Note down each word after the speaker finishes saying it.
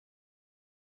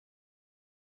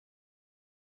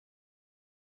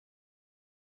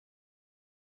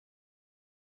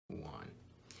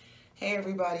Hey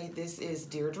everybody, this is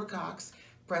Deirdre Cox,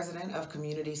 President of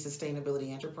Community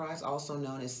Sustainability Enterprise, also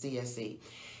known as CSE.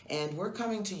 And we're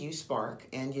coming to you, Spark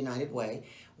and United Way,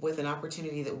 with an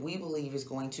opportunity that we believe is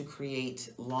going to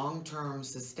create long-term,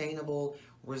 sustainable,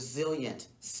 resilient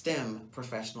STEM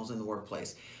professionals in the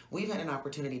workplace. We've had an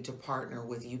opportunity to partner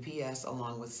with UPS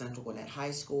along with Central Gwinnett High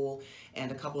School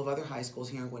and a couple of other high schools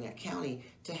here in Gwinnett County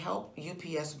to help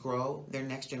UPS grow their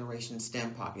next generation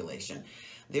STEM population.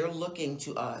 They're looking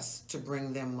to us to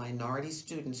bring them minority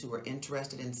students who are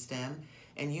interested in STEM,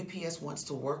 and UPS wants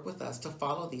to work with us to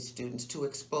follow these students, to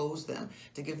expose them,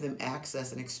 to give them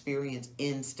access and experience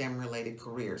in STEM-related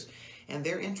careers. And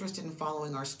they're interested in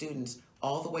following our students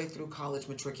all the way through college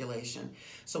matriculation.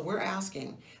 So we're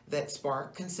asking that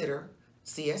Spark consider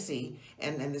CSE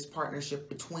and this partnership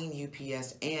between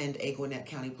UPS and Gwinnett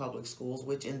County Public Schools,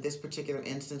 which in this particular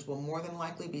instance will more than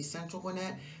likely be Central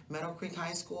Gwinnett, Meadow Creek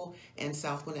High School, and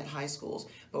South Gwinnett High Schools.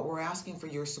 But we're asking for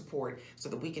your support so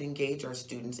that we can engage our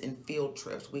students in field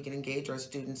trips, we can engage our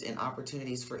students in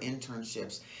opportunities for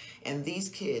internships, and these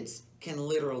kids can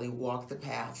literally walk the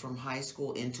path from high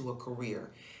school into a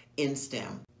career in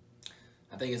STEM.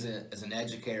 I think as an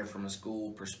educator from a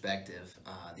school perspective,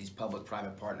 these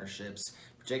public-private partnerships,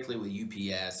 particularly with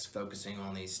UPS, focusing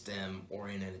on these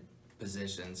STEM-oriented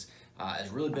positions, is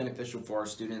really beneficial for our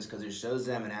students because it shows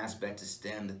them an aspect of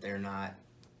STEM that they're not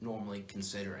normally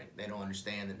considering. They don't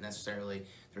understand that necessarily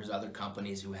there's other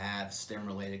companies who have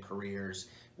STEM-related careers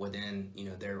within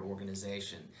their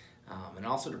organization. And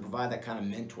also to provide that kind of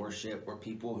mentorship where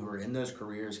people who are in those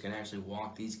careers can actually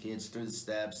walk these kids through the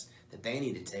steps that they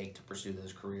need to take to pursue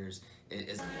those careers.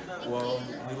 Well,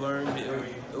 we learned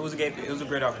it was a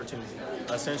great opportunity.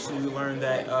 Essentially, we learned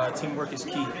that teamwork is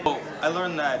key. Well, I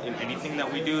learned that in anything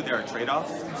that we do, there are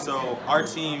trade-offs. So our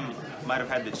team might have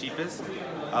had the cheapest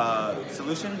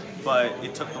solution, but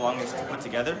it took the longest to put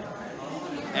together.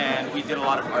 And we did a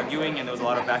lot of arguing, and there was a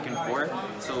lot of back and forth,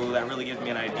 so that really gives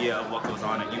me an idea of what goes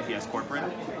on at UPS corporate.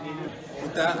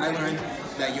 With that, I learned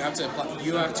that you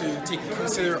have to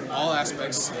consider all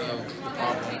aspects of the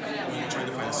problem when you're trying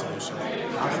to find a solution.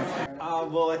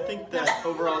 Well, I think that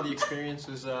overall the experience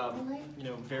was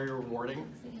very rewarding.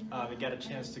 We got a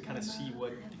chance to kind of see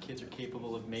what the kids are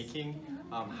capable of making,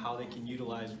 how they can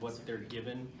utilize what they're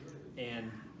given, and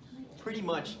pretty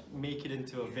much make it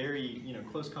into a very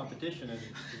close competition, and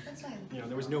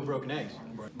there was no broken eggs.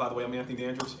 By the way, I'm Anthony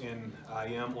Dandridge, and I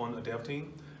am on a dev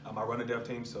team. I run a dev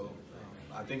team, so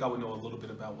I think I would know a little bit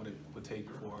about what it would take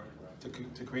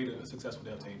to create a successful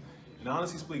dev team. And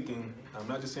honestly speaking, I'm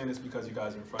not just saying this because you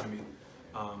guys are in front of me.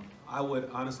 I would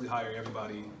honestly hire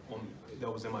everybody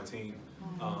that was in my team.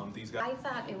 These guys. I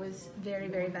thought it was very,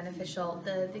 very beneficial.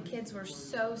 The kids were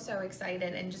so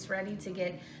excited and just ready to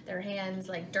get their hands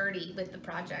dirty with the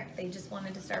project. They just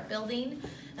wanted to start building.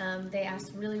 They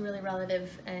asked really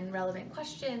relevant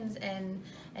questions and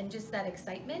just that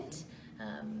excitement.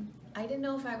 I didn't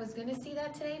know if I was going to see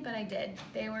that today, but I did.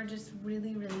 They were just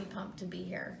really pumped to be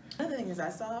here. One of the things I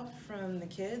saw from the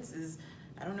kids is,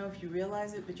 I don't know if you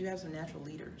realize it, but you have some natural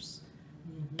leaders.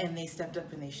 And they stepped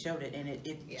up and they showed it, and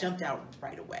it jumped out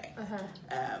right away.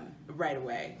 Right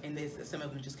away. And some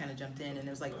of them just kind of jumped in, and it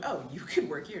was like, oh, you could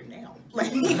work here now.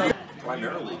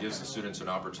 Primarily gives the students an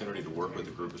opportunity to work with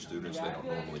a group of students they don't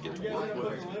normally get to work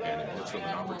with, and it gives them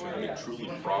an opportunity to truly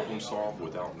problem solve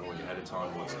without knowing ahead of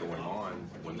time what's going on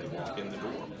when they walk in the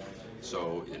door.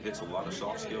 So it hits a lot of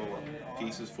soft skill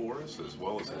pieces for us, as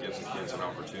well as it gives the kids an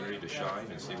opportunity to shine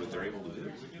and see what they're able to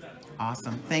do.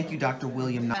 Awesome. Thank you, Dr.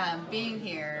 William. Being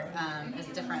here is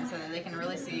different so that they can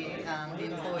really see the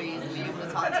employees and be able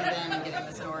to talk to them and get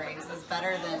into stories. It's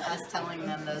better than us telling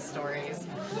them those stories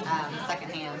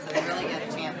secondhand, so they really get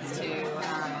a chance to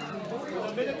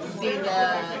see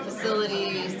the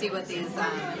facility, see what these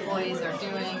employees are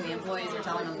doing. The employees are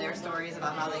telling them their stories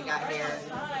about how they got here,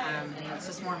 and it's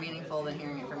just more meaningful than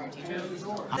hearing it from your teacher.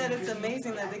 That it's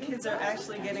amazing that the kids are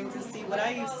actually getting to see what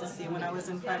I used to see when I was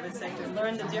in private sector,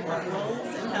 learn the different roles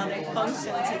and how they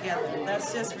function together.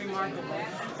 That's just remarkable,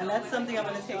 and that's something I'm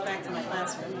going to take back to my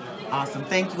classroom. Awesome.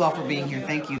 Thank you all for being here.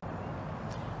 Thank you.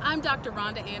 I'm Dr.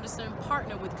 Rhonda Anderson,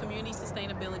 partner with Community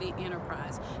Sustainability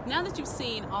Enterprise. Now that you've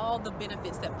seen all the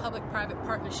benefits that public-private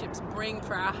partnerships bring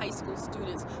for our high school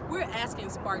students, we're asking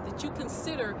Spark that you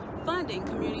consider funding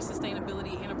Community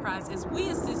Sustainability Enterprise as we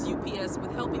assist UPS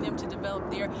with helping them to develop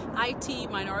their IT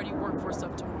minority workforce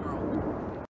of tomorrow.